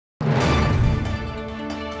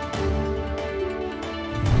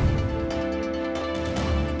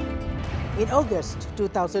In August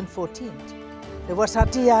 2014, the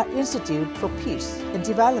Wasatiyyah Institute for Peace and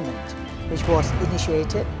Development, which was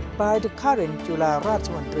initiated by the current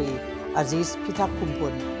Chularajmontri Aziz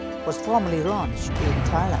Pithakkompon, was formally launched in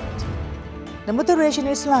Thailand. The Moderation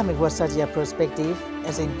Islamic Wasatiyyah perspective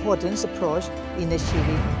as an important approach in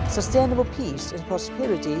achieving sustainable peace and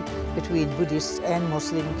prosperity between Buddhist and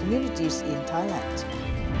Muslim communities in Thailand.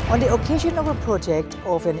 On the occasion of a project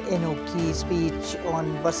of an NOK speech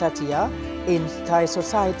on Wasatiyyah in Thai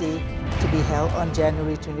society to be held on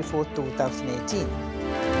January 24, 2018.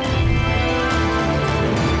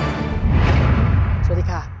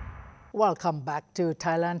 Swadika, welcome back to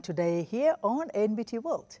Thailand today here on NBT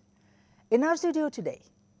World. In our studio today,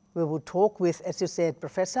 we will talk with Associate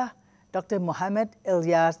Professor Dr. Mohammed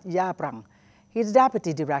Ilyas Yahprung. He is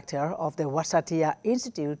Deputy Director of the Wasatiyyah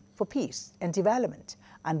Institute for Peace and Development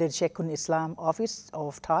under the Sheikhul Islam Office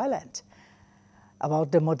of Thailand,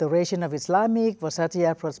 about the moderation of Islamic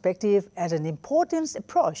Wasatiyyah perspective as an important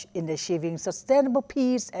approach in achieving sustainable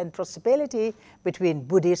peace and prosperity between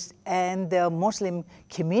Buddhist and the Muslim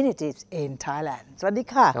communities in Thailand.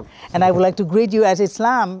 Swadika. And I would like to greet you as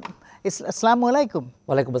Assalamu alaikum.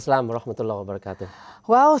 Walaikum assalam wa rahmatullahi wa barakatuh.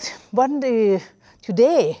 Well,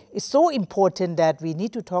 today is so important that we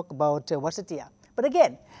need to talk about Wasatiyyah. But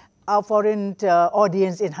again, our foreign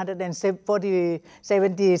audience in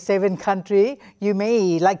 177 countries, you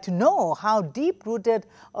may like to know how deep-rooted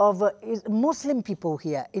of Muslim people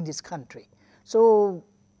here in this country. So,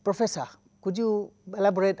 Professor, could you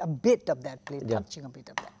elaborate a bit of that, please, touching a bit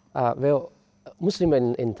of that? Well,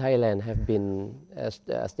 Muslims in Thailand have been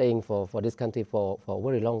staying for this country for a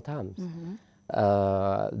very long time.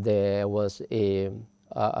 There was a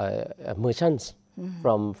merchants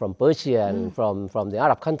from Persia and from the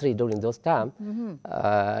Arab country during those times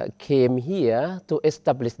came here to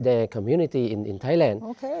establish their community in Thailand.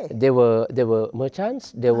 Okay. They were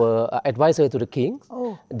merchants. They were advisors to the king.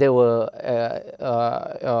 They were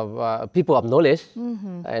people of knowledge,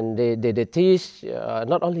 and they teach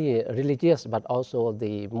not only religious but also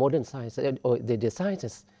the modern science or the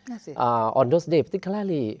sciences. On those days,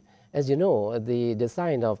 particularly, as you know, the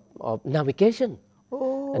science of navigation.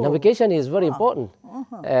 And navigation is very important.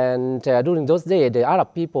 And during those days, the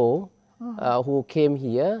Arab people who came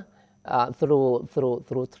here through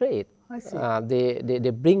trade,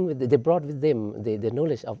 they brought with them the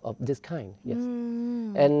knowledge of this kind. Yes.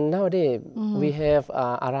 And nowadays we have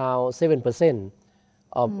around 7%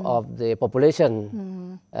 of the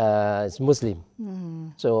population is Muslim.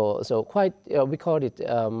 So quite we call it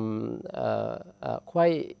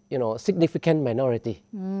quite significant minority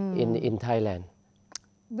in Thailand.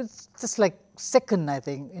 It's just like second, I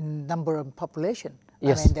think, in number of population.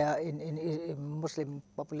 Yes. I mean, in Muslim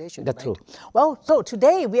population. That's right? true. Well, so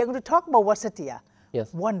today we are going to talk about Wasatiyyah.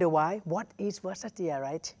 Yes. Wonder why? What is Wasatiyyah,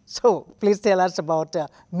 right? So please tell us about the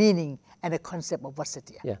meaning and the concept of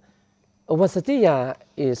Wasatiyyah. Yeah. Wasatiyyah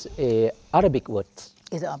is a Arabic word,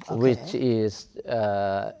 which is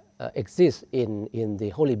exists in the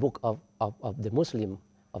holy book of the Muslim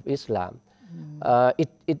of Islam.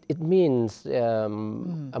 It means a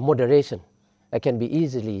moderation. It can be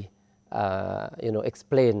easily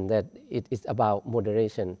explained that it is about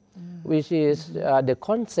moderation, which is the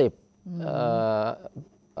concept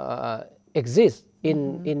exists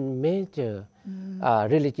in major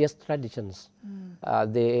religious traditions.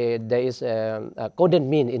 There is a golden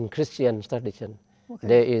mean in Christian tradition.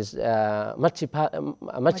 There is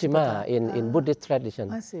Machima in Buddhist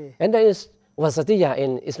tradition. I see. And there is Wasatiyyah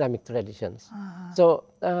in Islamic traditions. So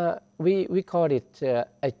we call it a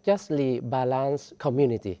justly balanced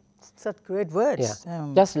community. Such great words.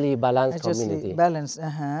 Yeah. Justly balanced community. Balanced.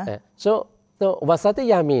 So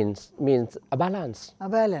Wasatiyyah means a balance. A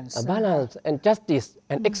balance. A balance and justice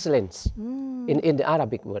and excellence in the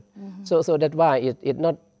Arabic word. So that's why it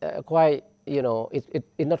not quite it's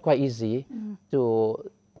not quite easy to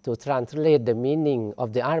translate the meaning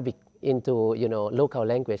of the Arabic into local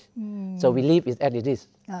language. So we leave it as it is.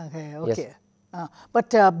 Okay. Yes. But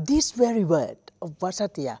this very word of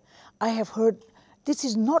Wasatiyyah, I have heard this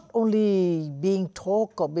is not only being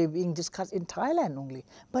talked or being discussed in Thailand only,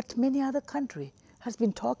 but many other countries has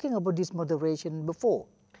been talking about this moderation before.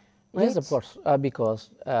 Right? Yes, of course, because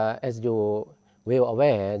as you well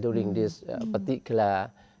aware, during this particular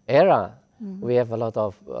era, we have a lot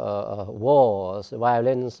of wars,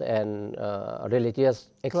 violence, and religious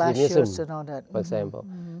extremism, and all that. for example.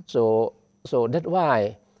 So that's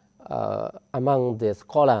why among the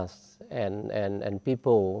scholars and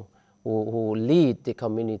people who lead the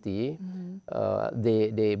community,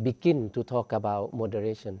 they begin to talk about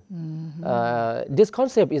moderation. This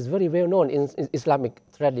concept is very well known in Islamic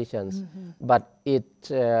traditions, but it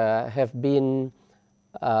have been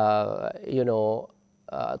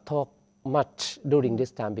talked much during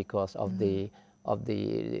this time because of the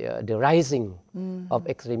rising of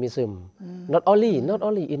extremism, not only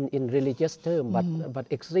in religious terms, but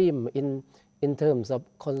extreme in terms of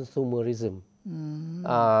consumerism,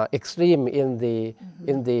 extreme in the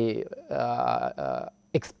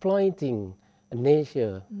exploiting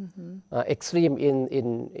nature, extreme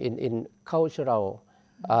in cultural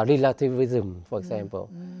relativism, for example.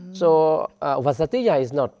 So Wasatiyyah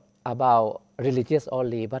is not about religious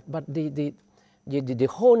only, but the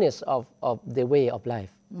wholeness of the way of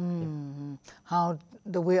life. How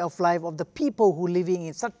the way of life of the people who living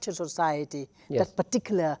in such a society, that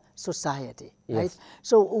particular society, right?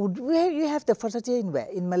 So where you have the Wasatiyyah in where?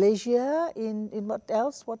 In Malaysia, in what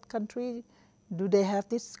else? What country do they have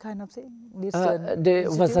this kind of thing? This, the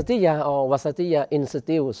Wasatiyyah or Wasatiyyah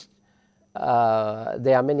Institutes,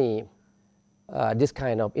 there are many this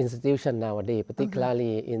kind of institution nowadays,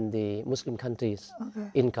 particularly in the Muslim countries,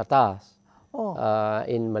 in Qatar,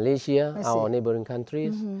 in Malaysia, our neighboring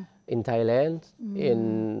countries, in Thailand,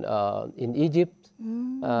 in Egypt,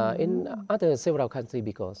 in other several countries,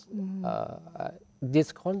 because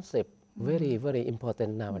this concept very, very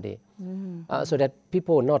important nowadays, so that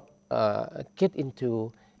people not get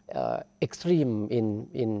into extreme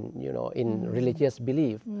in religious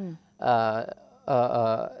belief.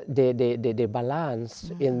 They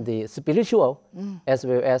balance in the spiritual as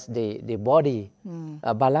well as the body,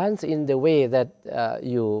 balance in the way that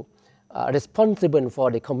you are responsible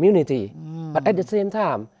for the community, but at the same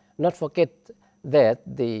time not forget that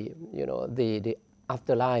the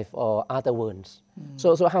afterlife or other worlds.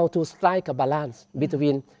 So how to strike a balance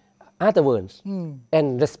between other worlds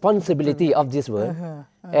and responsibility of this world,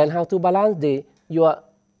 and how to balance your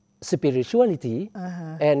spirituality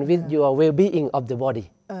and with your well-being of the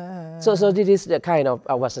body. So this is the kind of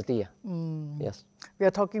Wasatiyyah. Yes. We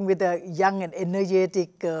are talking with a young and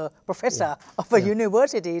energetic professor of a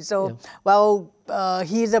university. So, well,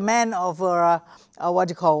 he is a man of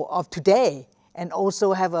of today, and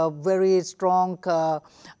also have a very strong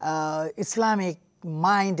Islamic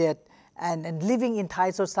minded and living in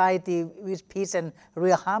Thai society with peace and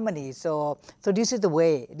real harmony. So this is the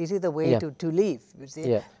way. This is the way to live. You see.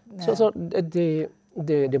 Yeah. So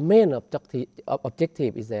the main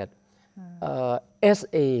objective is that as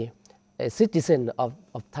a citizen of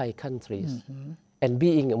Thai countries and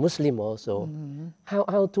being a Muslim also,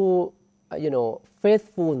 how to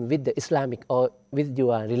faithful with the Islamic or with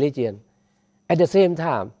your religion, at the same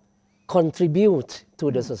time contribute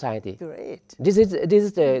to the society. Great. This is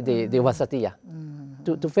the Wasatiyyah.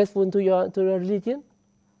 To faithful to your religion,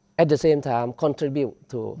 at the same time contribute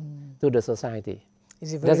to the society.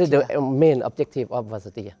 That is the main objective of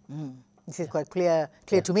Wasatiyyah. This is quite clear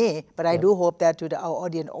to me, but I do hope that to our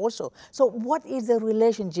audience also. So what is the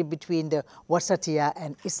relationship between the Wasatiyyah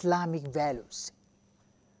and Islamic values?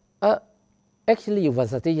 Actually,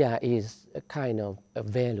 Wasatiyyah is a kind of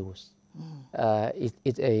values.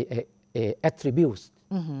 It's a attributes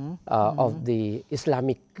of the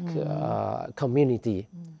Islamic community.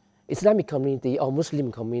 Islamic community or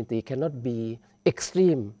Muslim community cannot be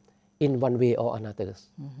extreme in one way or another.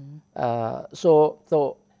 So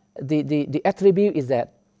the attribute is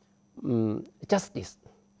that justice.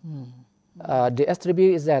 The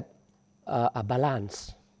attribute is that a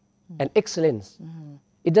balance and excellence.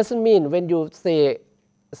 It doesn't mean when you say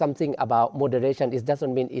something about moderation, it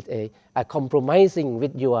doesn't mean it's a compromising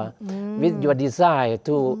with your desire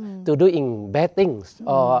to doing bad things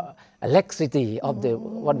or a laxity of the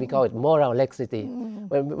what we call it moral laxity.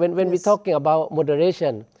 When we're talking about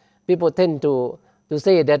moderation, people tend to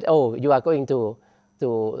say that you are going to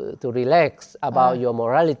relax about your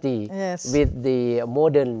morality with the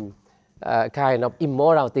modern kind of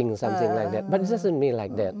immoral thing, something like that. But it doesn't mean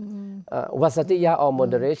like that. Wasatiyyah or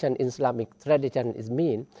moderation in Islamic tradition is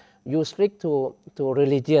mean you stick to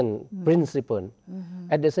religion principle.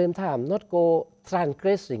 At the same time, not go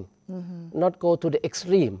transgressing, not go to the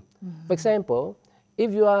extreme. For example,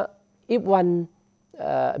 if one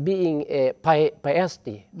being a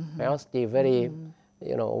piety, very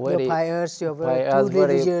very pious, you're very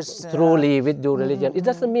religious, truly with your religion. It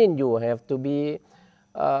doesn't mean you have to be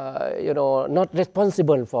not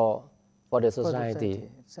responsible for the society.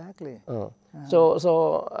 Exactly. So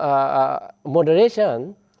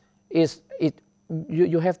moderation is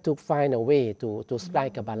you have to find a way to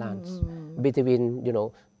strike a balance between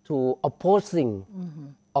to opposing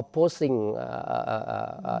opposing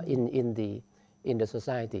in the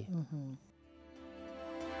society.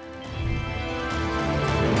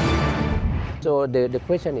 So the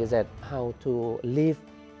question is that how to live,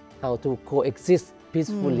 how to coexist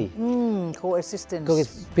peacefully,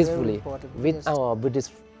 coexistence peacefully with our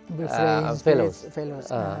Buddhist fellows.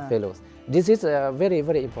 This is very,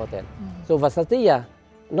 very important. So Wasatiyyah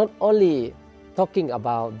not only talking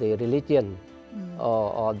about the religion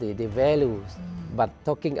or the values, but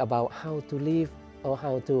talking about how to live or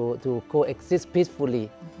how to coexist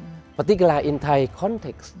peacefully, particularly in Thai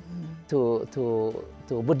context to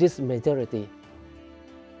Buddhist majority.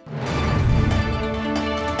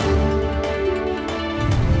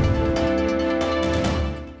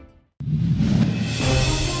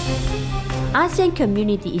 ASEAN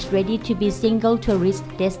community is ready to be single tourist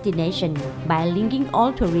destination by linking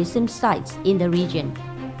all tourism sites in the region.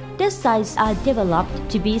 The sites are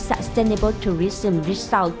developed to be sustainable tourism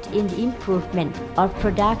result in the improvement of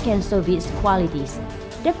product and service qualities,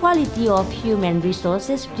 the quality of human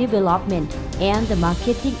resources development, and the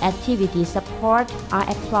marketing activity support are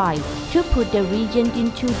applied to put the region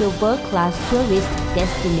into the world-class tourist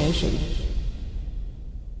destination.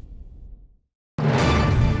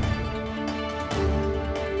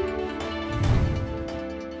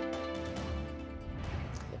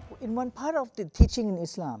 In one part of the teaching in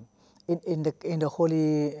Islam, in the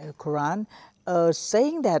Holy Quran,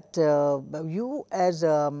 saying that you as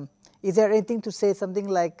is there anything to say something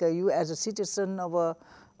like you as a citizen of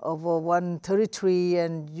one territory,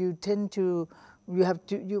 and you tend to you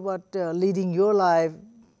are leading your life,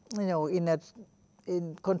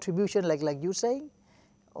 in contribution like you saying,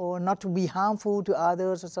 or not to be harmful to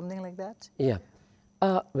others or something like that? Yeah,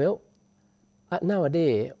 well,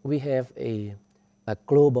 nowadays we have a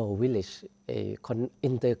global village,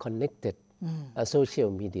 interconnected social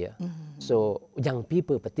media. So young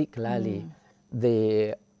people particularly,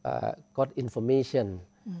 they got information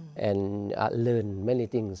and learn many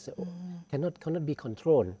things. Cannot be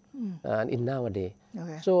controlled in nowadays.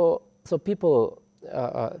 Okay. So people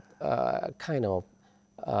kind of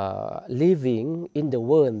living in the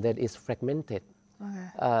world that is fragmented.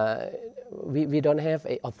 Okay. We don't have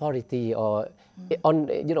an authority or on,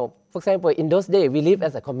 for example, in those days we live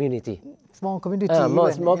as a community. Small community.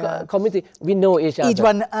 Community. We know each other. Each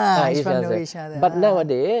one know each other. But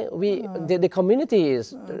nowadays the community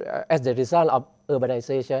is as the result of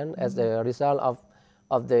urbanization, as the result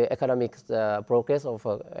of the economic progress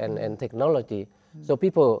and technology. So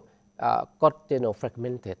people got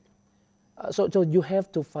fragmented. So you have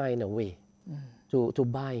to find a way to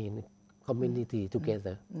bind community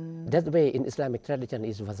together. That way in Islamic tradition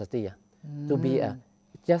is Wasatiyyah, to be a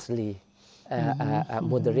justly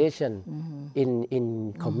moderation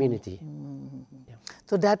in community. Yeah.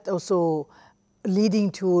 So that also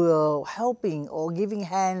leading to helping or giving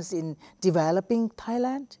hands in developing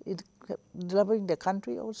Thailand, developing the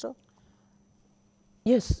country also?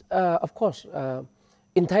 Yes, of course.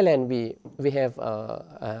 In Thailand we have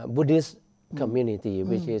a Buddhist community,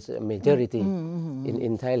 which is a majority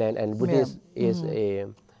in Thailand, and Buddhist is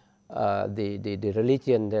the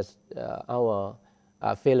religion that our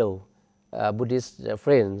fellow Buddhist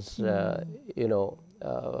friends, are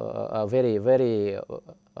very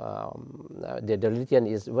the religion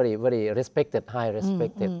is very respected, high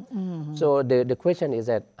respected. So the question is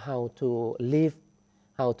that how to live,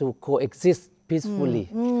 how to coexist peacefully,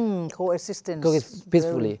 coexistence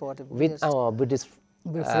peacefully with our Buddhist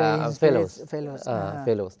fellows.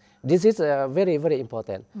 This is very, very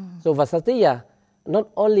important. So Wasatiyyah not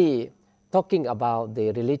only talking about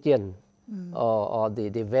the religion or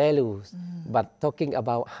the values, but talking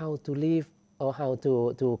about how to live or how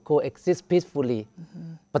to coexist peacefully,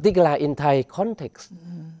 particularly in Thai context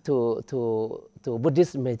to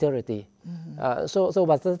Buddhist majority. So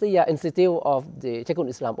Wasatiyyah Institute of the Sheikhul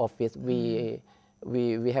Islam office, we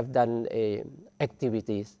have done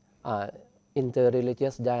activities,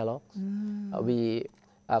 interreligious dialogues. We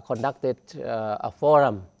conducted a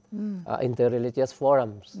forum, interreligious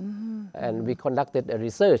forums, and we conducted a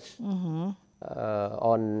research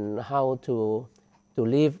on how to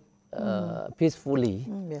live peacefully,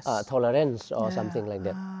 tolerance or something like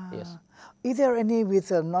that. Yes. Is there any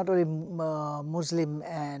with not only Muslim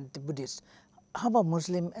and Buddhist? How about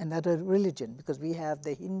Muslim and other religion? Because we have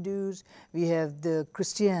the Hindus, we have the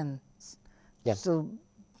Christians. Yes. So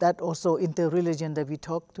that also inter-religion that we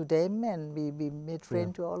talk to them and we made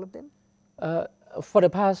friends to all of them? For the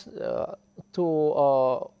past 2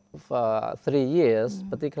 or 3 years,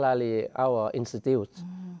 particularly our institute,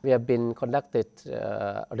 we have been conducted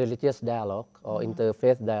religious dialogue or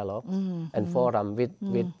interfaith dialogue and forum with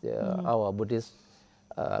our Buddhist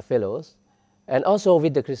fellows, and also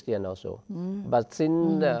with the Christian also. But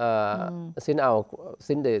since the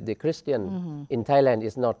Christian in Thailand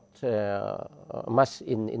is not much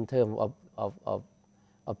in terms of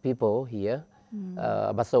people here,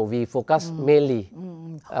 but so we focus mainly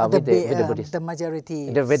with the Buddhists. The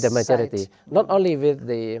majority. With the majority, not only with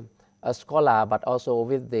the scholar, but also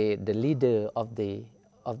with the leader of the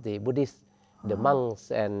Buddhists, the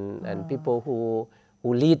monks and people who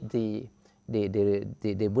lead the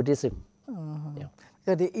Buddhism. Yeah.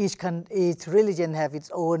 Because each religion have its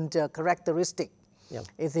own characteristic. Yeah.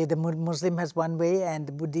 If the Muslim has one way and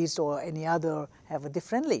the Buddhist or any other have it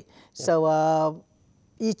differently. Yeah. So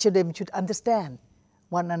each of them should understand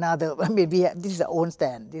one another. I mean, this is our own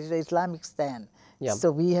stand. This is the Islamic stand. Yeah. So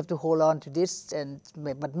we have to hold on to this,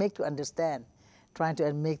 but make to understand, trying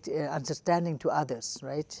to make understanding to others,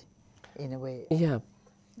 right? In a way. Yeah,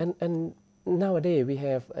 and nowadays we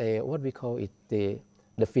have what we call it the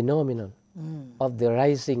phenomenon of the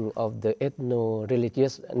rising of the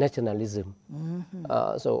ethno-religious nationalism.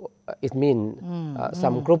 So it means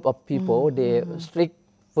some group of people they strict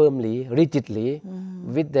firmly, rigidly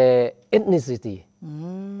with their ethnicity.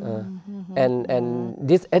 And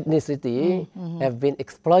this ethnicity have been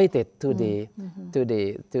exploited to the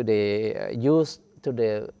use to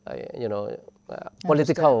the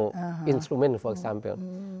political instrument, for example.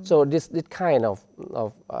 So this kind of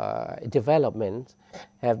development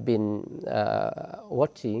have been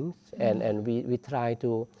watching, and we try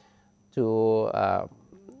to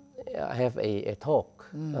have a talk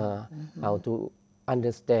how to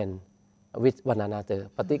understand with one another,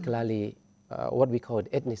 particularly what we call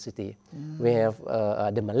ethnicity. We have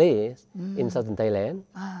the Malays in southern Thailand.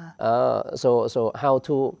 So how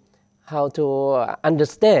to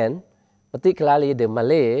understand, particularly the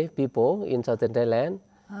Malay people in southern Thailand,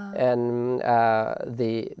 and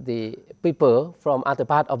the people from other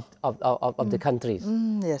part of the countries.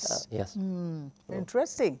 Yes. Yes.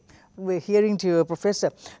 Interesting. We're hearing to you,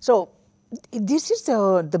 Professor. So this is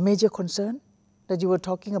the major concern that you were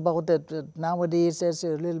talking about, that nowadays there's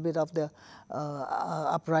a little bit of the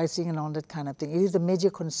uprising and all that kind of thing. It is the major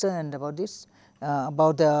concern about this,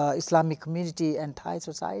 about the Islamic community and Thai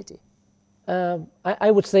society.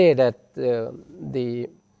 I would say that the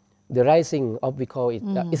rising of, we call it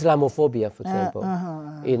Islamophobia, for example,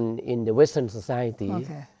 in the Western society,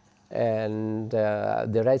 and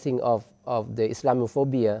the rising of the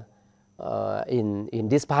Islamophobia in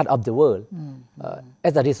this part of the world,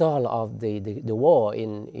 as a result of the war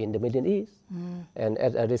in the Middle East, and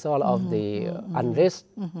as a result of the unrest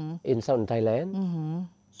in southern Thailand.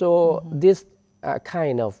 So this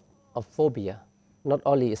kind of phobia, not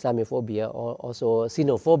only Islamophobia, or also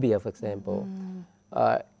xenophobia, for example,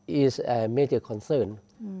 is a major concern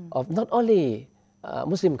of not only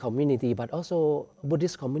Muslim community, but also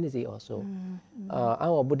Buddhist community also.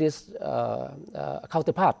 Our Buddhist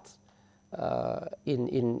counterparts in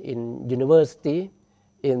university,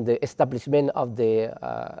 in the establishment of the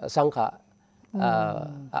Sangha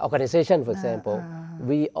organization, for example,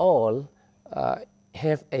 we all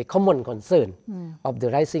have a common concern of the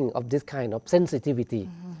rising of this kind of sensitivity.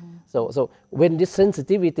 So when this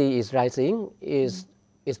sensitivity is rising, it's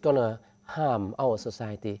going to harm our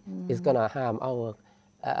society. It's going to harm our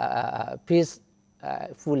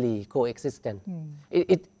peacefully coexistence.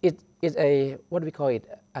 It is a, what we call it,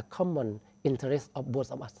 a common interest of both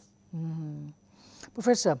of us.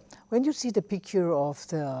 Professor, when you see the picture of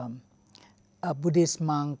the Buddhist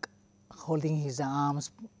monk holding his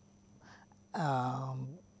arms,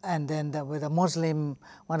 and then with a Muslim,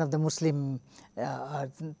 one of the Muslim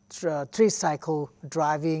tricycle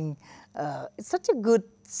driving, it's such a good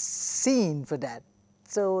scene for that.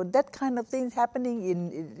 So that kind of thing is happening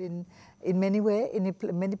in many ways, in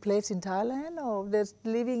many places in Thailand, or they're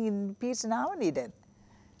living in peace and harmony then?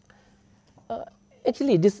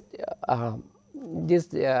 Actually, this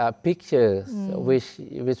pictures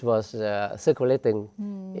which was circulating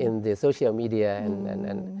in the social media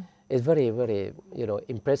and it's very, very,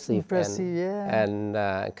 impressive and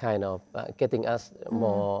kind of getting us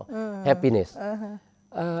more happiness.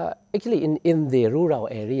 Actually, in the rural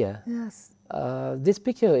area, this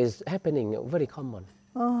picture is happening very common.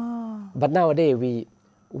 But nowadays we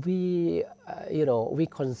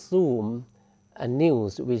consume a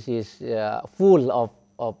news which is full of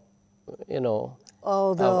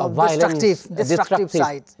all the of violence, destructive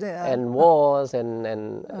sides, and wars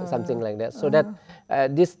and something like that. So that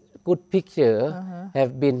this good picture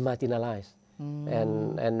have been marginalized,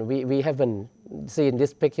 and we haven't seen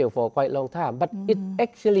this picture for quite a long time. But it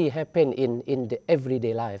actually happened in the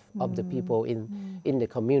everyday life of the people in the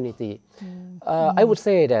community. I would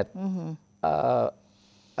say that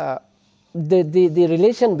the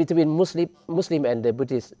relation between Muslim and the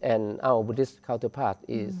Buddhist and our Buddhist counterpart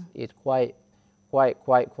is quite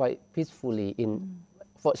peacefully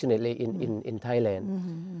fortunately in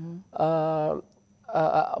Thailand.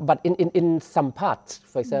 But in some parts,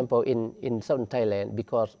 for example, in southern Thailand,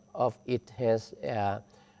 because of it has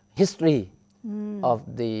history of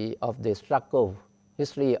the struggle,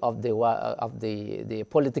 history of the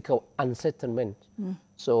political unsettlement.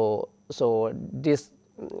 So this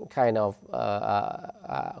kind of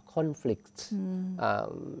conflicts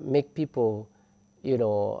make people,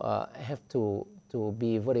 have to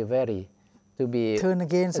be very to be turn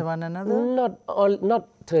against one another. Not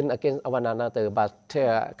turn against one another, but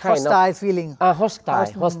kind hostile of feeling.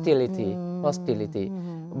 Hostility.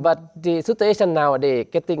 But the situation nowadays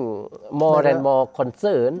getting more and more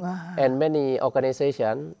concerned, and many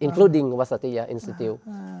organizations, including Wasatiyyah Institute,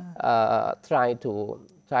 try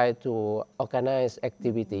to organize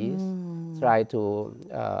activities, try to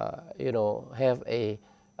have a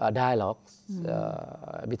dialogue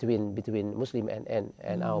between Muslim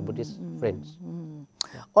and our Buddhist friends.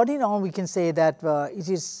 All in all, we can say that it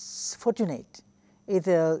is fortunate, it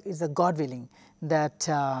is a God willing that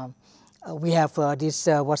we have this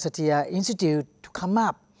Wasatiyyah Institute to come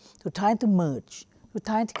up, to try to merge, to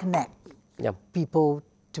try to connect people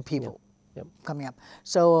to people. Coming up.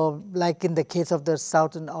 So like in the case of the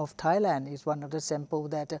southern of Thailand is one of the sample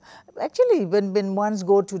that actually when ones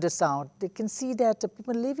go to the south, they can see that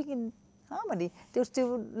people living in harmony. They're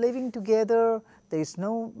still living together. There's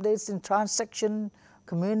in transaction,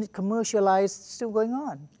 commercialized still going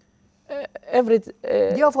on.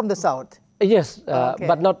 You're from the south? Yes,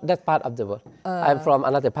 but not that part of the world. I'm from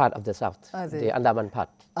another part of the south, the Andaman part.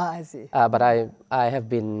 I see. But I have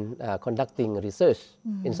been conducting research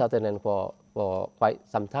in Southern for quite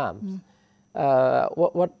some time.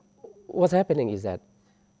 What's happening is that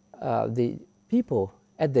the people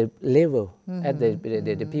at the level, at the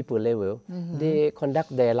people level, they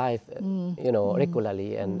conduct their life,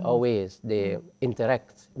 regularly, and always they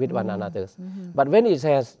interact with one another. But when it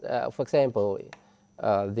has, for example,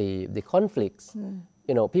 the conflicts,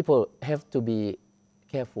 people have to be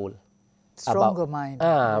careful. Stronger mind.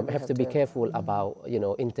 Have to be careful about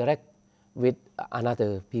interact with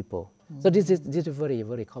another people. So this is very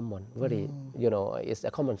very common. Very it's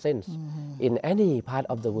a common sense in any part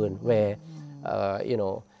of the world where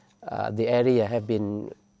the area have been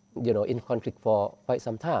in conflict for quite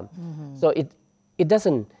some time. So it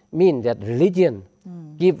doesn't mean that religion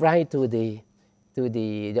give right to the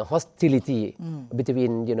hostility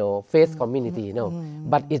between faith community. No,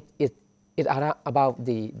 but it's about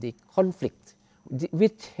the conflict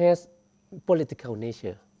which has political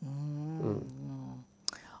nature.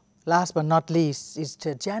 Last but not least is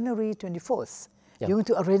January 24th. You're going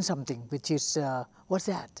to arrange something which is what's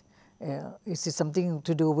that? Is it something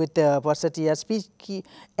to do with the Wasatiyyah speech,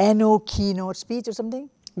 annual keynote speech or something?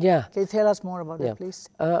 Yeah. Can you tell us more about that, please?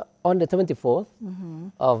 On the 24th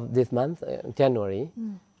of this month, January,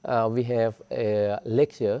 we have a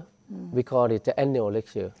lecture. We call it the annual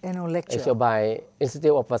lecture. Annual lecture. So by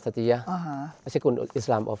Institute of Wasatiyyah, Sheikhul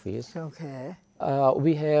Islam Office. Okay.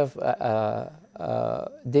 We have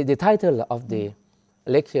the title of the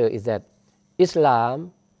lecture is that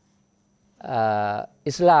Islam and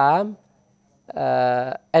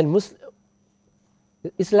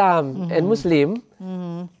Muslim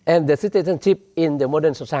and the citizenship in the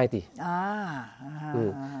modern society.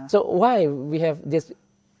 So why we have this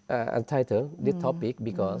title, this topic?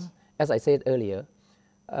 Because as I said earlier,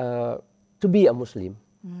 to be a Muslim,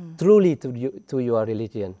 truly to your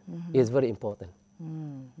religion is very important.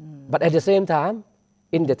 But at the same time,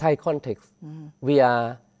 in the Thai context, we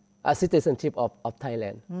are a citizenship of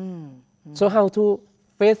Thailand. So how to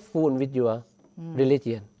faithful with your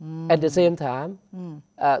religion, at the same time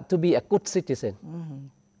to be a good citizen.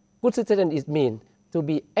 Good citizen is mean to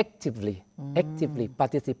be actively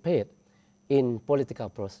participate in political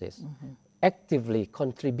process, actively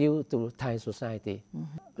contribute to Thai society.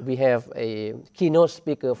 We have a keynote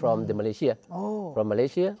speaker from the Malaysia, from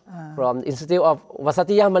Malaysia, from the Institute of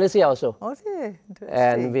Wasatiyyah Malaysia also. Okay,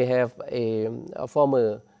 and we have a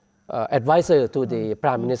former advisor to the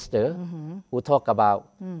Prime Minister who talk about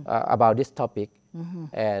this topic,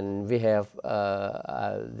 and we have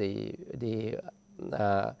the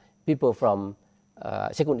people from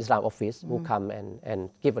Sheikhul Islam Office who come and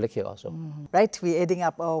give a lecture also. Right, we're ending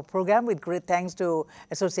up our program with great thanks to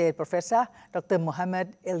Associate Professor Dr.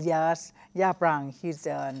 Mohammed Ilyas Yahprung.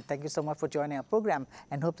 Thank you so much for joining our program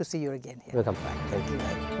and hope to see you again here. Welcome. Thank you.